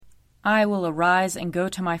I will arise and go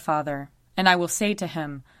to my father, and I will say to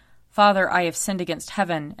him, Father, I have sinned against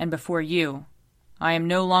heaven and before you. I am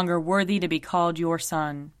no longer worthy to be called your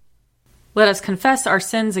son. Let us confess our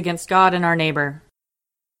sins against God and our neighbor.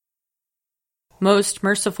 Most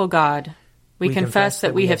merciful God, we confess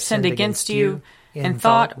that we have sinned against you in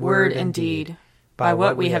thought, word, and deed, by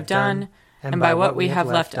what we have done and by what we have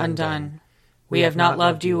left undone. We have not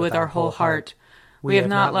loved you with our whole heart. We have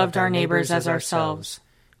not loved our neighbors as ourselves.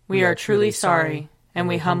 We are truly sorry, and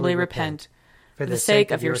we humbly repent. For the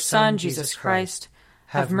sake of your Son, Jesus Christ,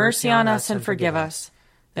 have mercy on us and forgive us,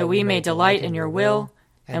 that we may delight in your will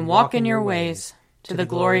and walk in your ways, to the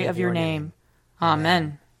glory of your name.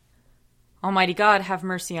 Amen. Almighty God, have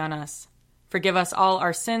mercy on us. Forgive us all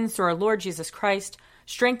our sins through our Lord Jesus Christ.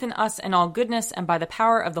 Strengthen us in all goodness, and by the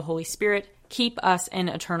power of the Holy Spirit, keep us in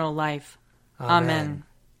eternal life. Amen.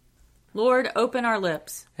 Lord, open our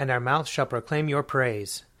lips, and our mouth shall proclaim your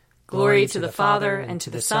praise. Glory to the Father, and to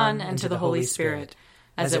the Son, and to the Holy Spirit,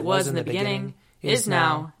 as it was in the beginning, is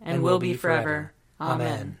now, and will be forever.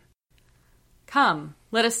 Amen. Come,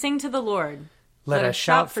 let us sing to the Lord. Let us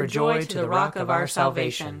shout for joy to the rock of our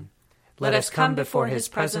salvation. Let us come before his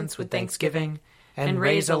presence with thanksgiving, and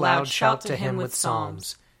raise a loud shout to him with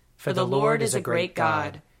psalms. For the Lord is a great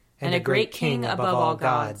God, and a great King above all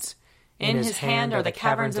gods. In his hand are the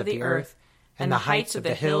caverns of the earth, and the heights of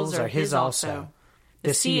the hills are his also.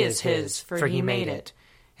 The sea is his, for he made it,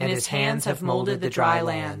 and his hands have molded the dry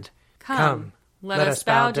land. Come, let us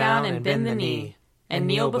bow down and bend the knee, and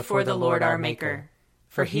kneel before the Lord our Maker.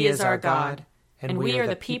 For he is our God, and we are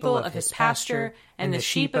the people of his pasture and the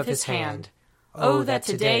sheep of his hand. Oh, that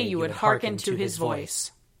today you would hearken to his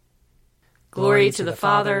voice. Glory to the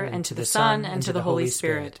Father, and to the Son, and to the Holy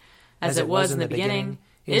Spirit, as it was in the beginning,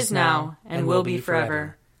 is now, and will be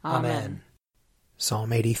forever. Amen.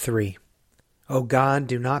 Psalm 83. O God,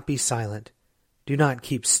 do not be silent. Do not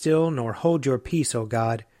keep still, nor hold your peace, O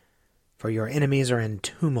God. For your enemies are in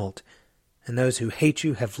tumult, and those who hate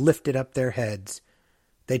you have lifted up their heads.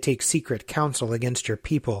 They take secret counsel against your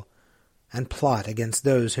people, and plot against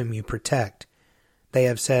those whom you protect. They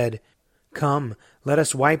have said, Come, let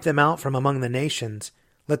us wipe them out from among the nations.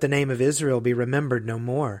 Let the name of Israel be remembered no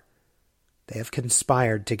more. They have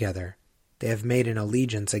conspired together. They have made an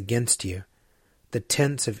allegiance against you. The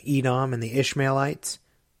tents of Edom and the Ishmaelites,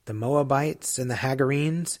 the Moabites and the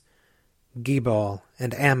Hagarenes, Gebal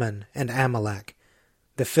and Ammon and Amalek,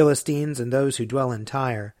 the Philistines and those who dwell in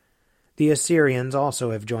Tyre. The Assyrians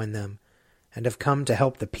also have joined them, and have come to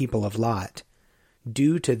help the people of Lot.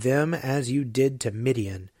 Do to them as you did to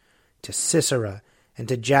Midian, to Sisera, and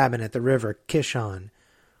to Jabin at the river Kishon.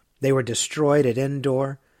 They were destroyed at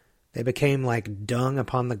Endor. They became like dung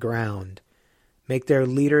upon the ground. Make their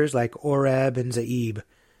leaders like Oreb and Zeeb,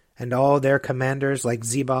 and all their commanders like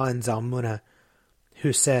Zebah and Zalmunna,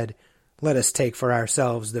 who said, Let us take for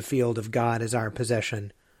ourselves the field of God as our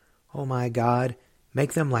possession. O my God,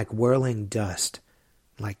 make them like whirling dust,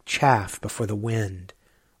 like chaff before the wind,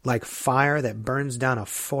 like fire that burns down a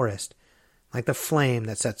forest, like the flame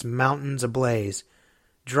that sets mountains ablaze.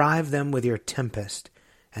 Drive them with your tempest,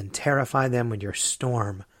 and terrify them with your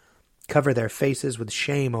storm. Cover their faces with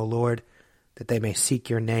shame, O Lord, that they may seek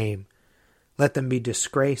your name. Let them be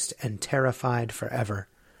disgraced and terrified forever.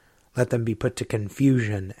 Let them be put to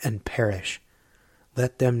confusion and perish.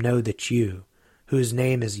 Let them know that you, whose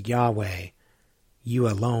name is Yahweh, you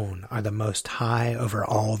alone are the most high over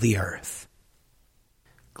all the earth.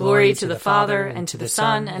 Glory to the Father, and to the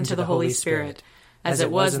Son, and to the Holy Spirit, as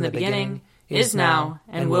it was in the beginning, is now,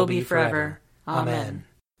 and will be forever. Amen.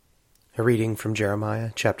 A reading from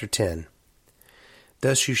Jeremiah chapter 10.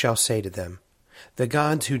 Thus you shall say to them, The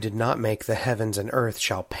gods who did not make the heavens and earth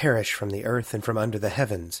shall perish from the earth and from under the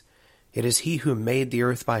heavens. It is he who made the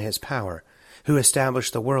earth by his power, who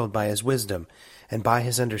established the world by his wisdom, and by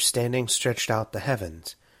his understanding stretched out the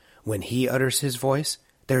heavens. When he utters his voice,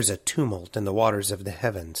 there is a tumult in the waters of the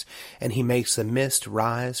heavens, and he makes the mist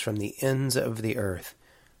rise from the ends of the earth.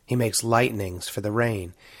 He makes lightnings for the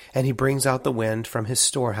rain, and he brings out the wind from his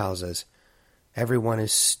storehouses. Everyone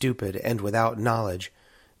is stupid and without knowledge.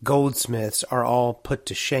 Goldsmiths are all put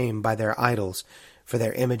to shame by their idols, for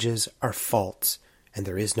their images are false, and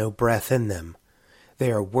there is no breath in them.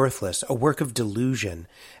 They are worthless, a work of delusion.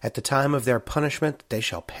 At the time of their punishment they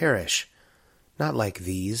shall perish. Not like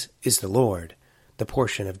these is the Lord, the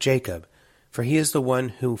portion of Jacob, for he is the one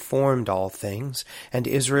who formed all things, and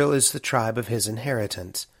Israel is the tribe of his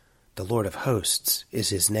inheritance. The Lord of hosts is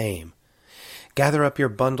his name. Gather up your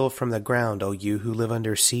bundle from the ground, O you who live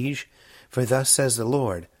under siege, for thus says the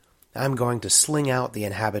Lord, I am going to sling out the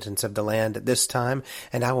inhabitants of the land at this time,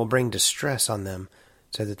 and I will bring distress on them.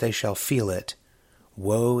 so that they shall feel it.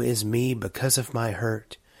 Woe is me because of my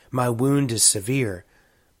hurt. My wound is severe.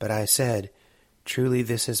 But I said, Truly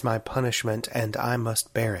this is my punishment, and I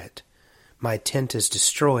must bear it. My tent is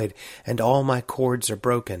destroyed, and all my cords are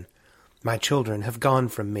broken. My children have gone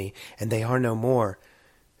from me, and they are no more.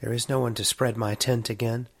 There is no one to spread my tent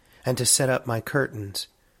again, and to set up my curtains.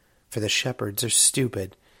 For the shepherds are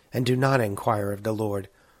stupid, and do not inquire of the Lord.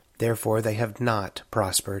 Therefore they have not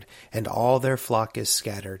prospered, and all their flock is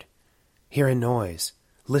scattered. Hear a noise.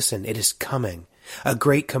 Listen, it is coming. A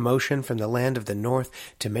great commotion from the land of the north,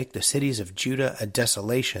 to make the cities of Judah a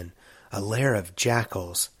desolation, a lair of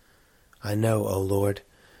jackals. I know, O Lord,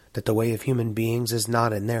 that the way of human beings is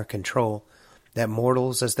not in their control, that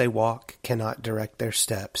mortals as they walk cannot direct their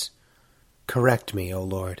steps. Correct me, O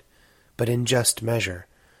Lord, but in just measure,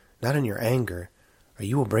 not in your anger, or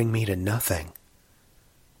you will bring me to nothing.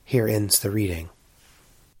 Here ends the reading.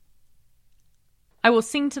 I will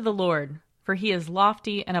sing to the Lord, for he is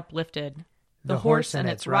lofty and uplifted. The horse and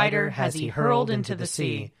its rider has he hurled into the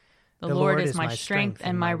sea. The Lord is my strength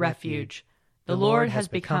and my refuge. The Lord has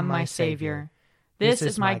become my Savior. This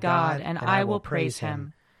is my God, and I will praise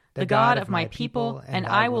him, the God of my people, and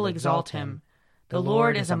I will exalt him. The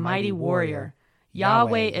Lord is a mighty warrior.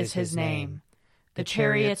 Yahweh is his name. The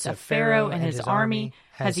chariots of Pharaoh and his army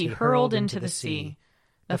has he hurled into the sea.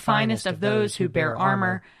 The finest of those who bear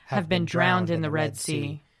armor have been drowned in the Red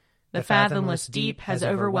Sea. The fathomless deep has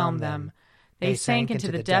overwhelmed them. They sank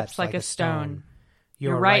into the depths like a stone.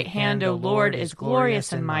 Your right hand, O Lord, is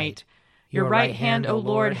glorious in might. Your right hand, O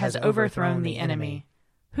Lord, has overthrown the enemy.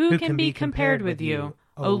 Who can be compared with you,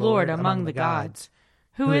 O Lord, among the gods?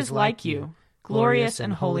 Who is like you, glorious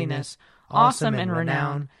in holiness, awesome in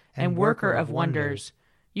renown, and worker of wonders?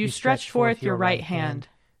 You stretched forth your right hand.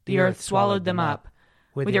 The earth swallowed them up.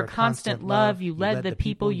 With your constant love you led the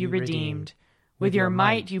people you redeemed. With your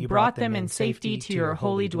might you brought them in safety to your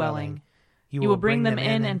holy dwelling. You will bring them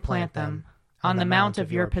in and plant them on the mount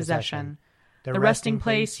of your possession, the resting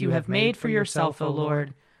place you have made for yourself, O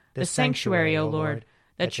Lord, the sanctuary, O Lord,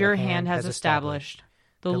 that your hand has established.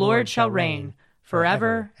 The Lord shall reign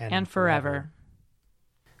forever and forever.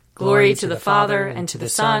 Glory to the Father, and to the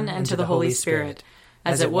Son, and to the Holy Spirit,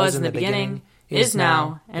 as it was in the beginning, is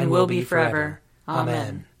now, and will be forever.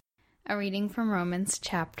 Amen. A reading from Romans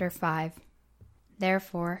chapter 5.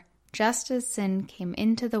 Therefore, just as sin came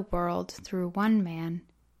into the world through one man,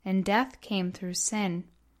 and death came through sin,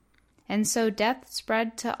 and so death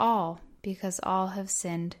spread to all, because all have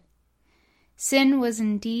sinned. Sin was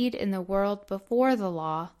indeed in the world before the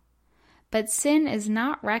law, but sin is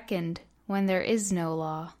not reckoned when there is no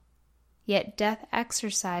law. Yet death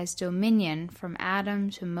exercised dominion from Adam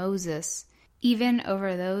to Moses, even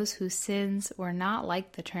over those whose sins were not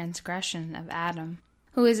like the transgression of Adam,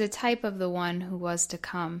 who is a type of the one who was to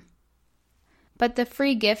come. But the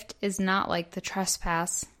free gift is not like the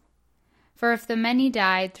trespass. For if the many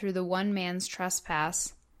died through the one man's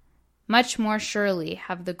trespass, much more surely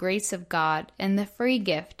have the grace of God and the free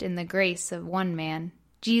gift in the grace of one man,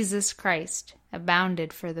 Jesus Christ,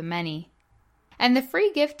 abounded for the many. And the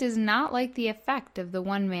free gift is not like the effect of the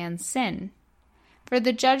one man's sin. For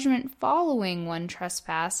the judgment following one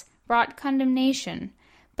trespass brought condemnation,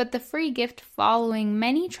 but the free gift following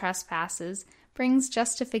many trespasses brings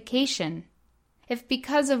justification. If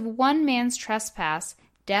because of one man's trespass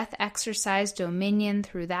death exercised dominion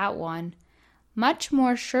through that one, much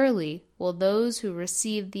more surely will those who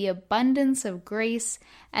receive the abundance of grace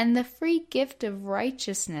and the free gift of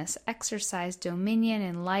righteousness exercise dominion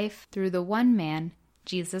in life through the one man,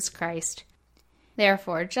 Jesus Christ.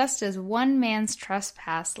 Therefore, just as one man's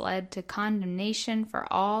trespass led to condemnation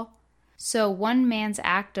for all, so one man's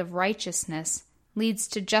act of righteousness leads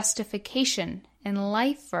to justification and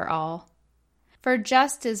life for all. For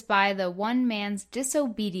just as by the one man's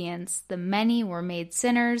disobedience the many were made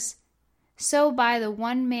sinners, so by the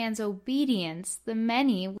one man's obedience the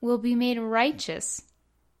many will be made righteous.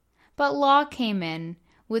 But law came in,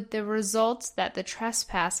 with the result that the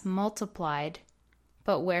trespass multiplied.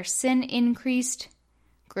 But where sin increased,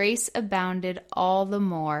 grace abounded all the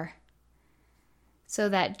more. So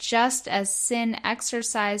that just as sin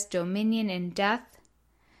exercised dominion in death,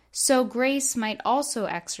 so grace might also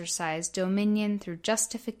exercise dominion through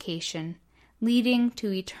justification, leading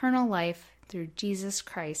to eternal life through Jesus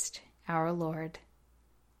Christ our Lord.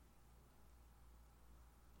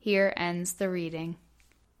 Here ends the reading.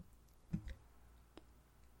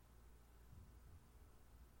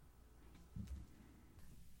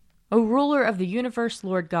 O ruler of the universe,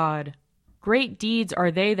 Lord God, great deeds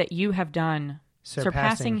are they that you have done,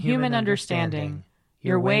 surpassing human understanding.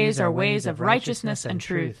 Your ways are ways of righteousness and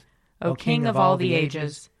truth. O King of all the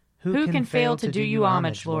ages. Who can fail to do you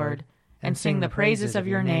homage, Lord, and sing the praises of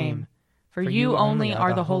your name? For you only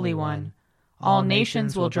are the Holy One. All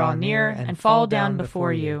nations will draw near and fall down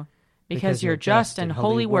before you, because your just and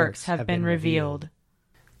holy works have been revealed.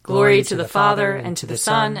 Glory to the Father, and to the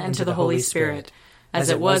Son, and to the Holy Spirit, as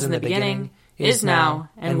it was in the beginning, is now,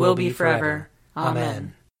 and will be forever.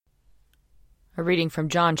 Amen. A reading from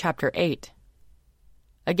John chapter 8.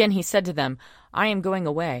 Again he said to them, I am going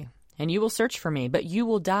away, and you will search for me, but you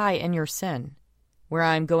will die in your sin. Where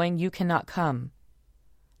I am going, you cannot come.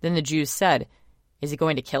 Then the Jews said, Is he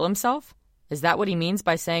going to kill himself? Is that what he means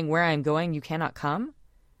by saying, Where I am going, you cannot come?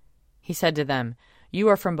 He said to them, You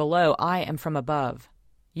are from below, I am from above.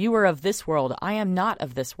 You are of this world, I am not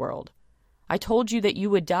of this world. I told you that you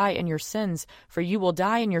would die in your sins, for you will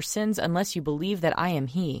die in your sins unless you believe that I am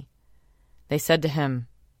he. They said to him,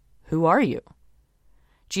 Who are you?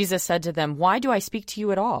 Jesus said to them, Why do I speak to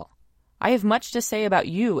you at all? I have much to say about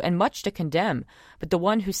you and much to condemn, but the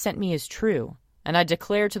one who sent me is true, and I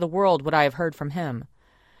declare to the world what I have heard from him.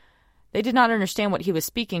 They did not understand what he was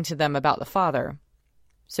speaking to them about the Father.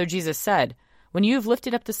 So Jesus said, When you have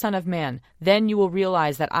lifted up the Son of Man, then you will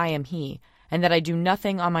realize that I am he, and that I do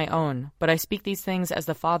nothing on my own, but I speak these things as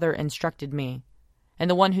the Father instructed me. And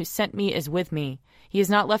the one who sent me is with me. He has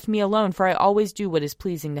not left me alone, for I always do what is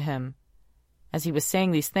pleasing to him. As he was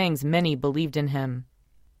saying these things, many believed in him.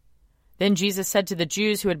 Then Jesus said to the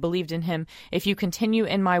Jews who had believed in him, If you continue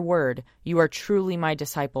in my word, you are truly my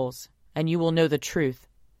disciples, and you will know the truth,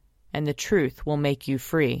 and the truth will make you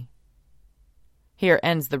free. Here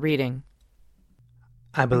ends the reading.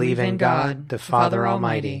 I believe in God, the Father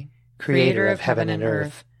Almighty, creator of heaven and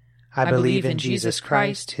earth. I believe in Jesus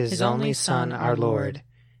Christ, his only Son, our Lord.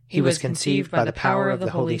 He was conceived by the power of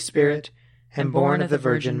the Holy Spirit and born of the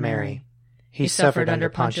Virgin Mary. He suffered under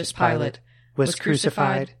Pontius Pilate, was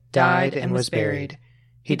crucified, died, and was buried.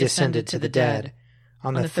 He descended to the dead.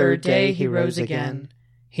 On the third day he rose again.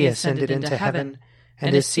 He ascended into heaven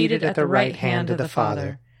and is seated at the right hand of the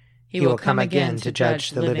Father. He will come again to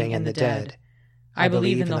judge the living and the dead. I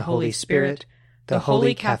believe in the Holy Spirit, the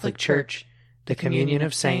Holy Catholic Church, the communion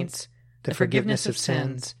of saints, the forgiveness of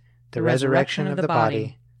sins, the resurrection of the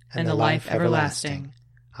body, and the life everlasting.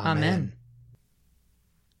 Amen.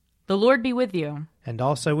 The Lord be with you. And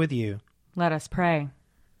also with you. Let us pray.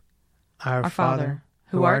 Our Father,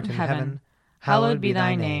 who art in heaven, hallowed be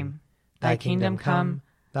thy name. Thy kingdom come,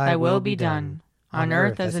 thy will be done, on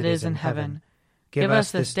earth as it is in heaven. Give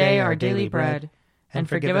us this day our daily bread, and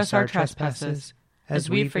forgive us our trespasses, as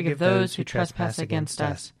we forgive those who trespass against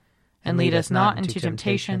us. And lead us not into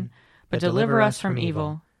temptation, but deliver us from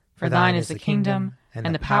evil. For thine is the kingdom,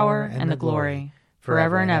 and the power, and the glory,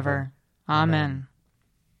 forever and ever. Amen.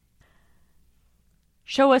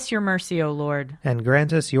 Show us your mercy, O Lord. And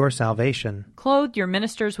grant us your salvation. Clothe your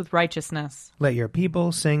ministers with righteousness. Let your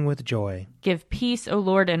people sing with joy. Give peace, O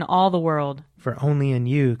Lord, in all the world. For only in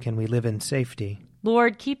you can we live in safety.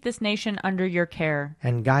 Lord, keep this nation under your care.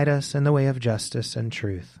 And guide us in the way of justice and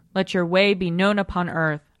truth. Let your way be known upon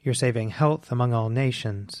earth. Your saving health among all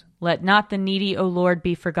nations. Let not the needy, O Lord,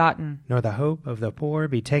 be forgotten. Nor the hope of the poor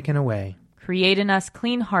be taken away. Create in us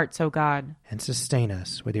clean hearts, O God. And sustain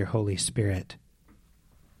us with your Holy Spirit.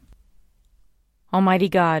 Almighty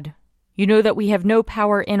God, you know that we have no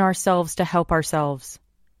power in ourselves to help ourselves.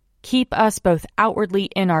 Keep us both outwardly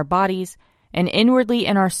in our bodies and inwardly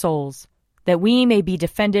in our souls, that we may be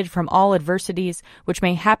defended from all adversities which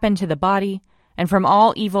may happen to the body, and from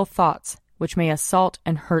all evil thoughts which may assault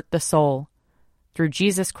and hurt the soul. Through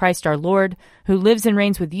Jesus Christ our Lord, who lives and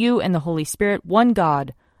reigns with you and the Holy Spirit, one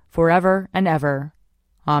God, forever and ever.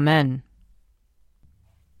 Amen.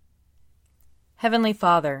 Heavenly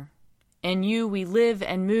Father, in you we live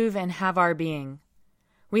and move and have our being.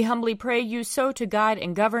 We humbly pray you so to guide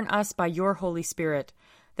and govern us by your Holy Spirit,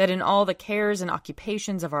 that in all the cares and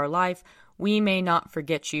occupations of our life we may not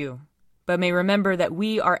forget you, but may remember that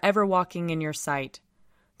we are ever walking in your sight.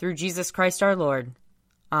 Through Jesus Christ our Lord.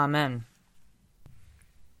 Amen.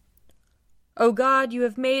 O God, you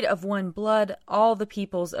have made of one blood all the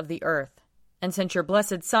peoples of the earth, and sent your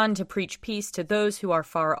blessed Son to preach peace to those who are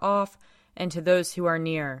far off and to those who are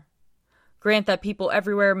near. Grant that people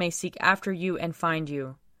everywhere may seek after you and find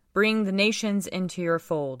you. Bring the nations into your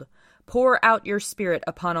fold. Pour out your Spirit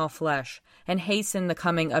upon all flesh, and hasten the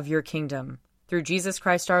coming of your kingdom. Through Jesus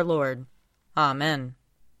Christ our Lord. Amen.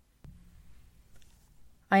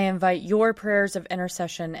 I invite your prayers of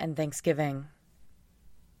intercession and thanksgiving.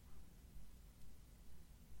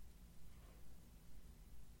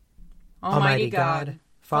 Almighty God,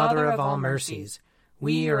 Father of all mercies,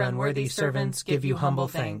 we, your unworthy servants, give you humble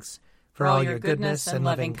thanks for all your goodness and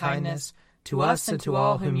loving kindness to us and to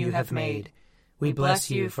all whom you have made. We bless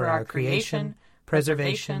you for our creation,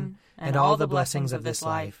 preservation, and all the blessings of this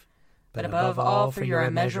life, but above all for your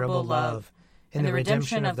immeasurable love, in the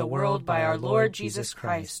redemption of the world by our Lord Jesus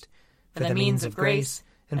Christ, for the means of grace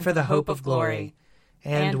and for the hope of glory.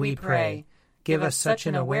 And we pray, give us such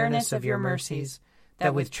an awareness of your mercies,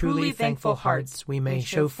 that with truly thankful hearts we may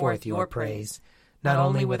show forth your praise, not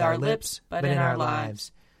only with our lips, but in our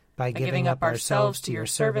lives, by giving up ourselves to your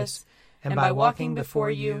service, and by walking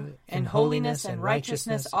before you in holiness and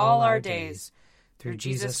righteousness all our days, through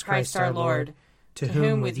Jesus Christ our Lord, to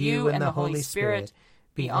whom with you and the Holy Spirit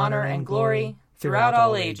be honor and glory throughout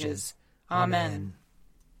all ages. Amen.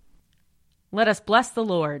 Let us bless the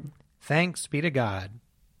Lord. Thanks be to God.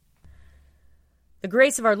 The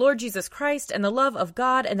grace of our Lord Jesus Christ and the love of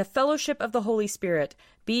God and the fellowship of the Holy Spirit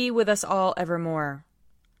be with us all evermore.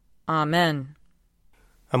 Amen.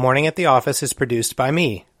 A Morning at the Office is produced by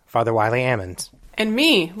me, Father Wiley Ammons. And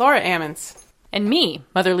me, Laura Ammons. And me,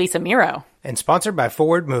 Mother Lisa Meirow. And sponsored by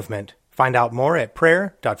Forward Movement. Find out more at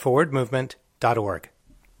prayer.forwardmovement.org.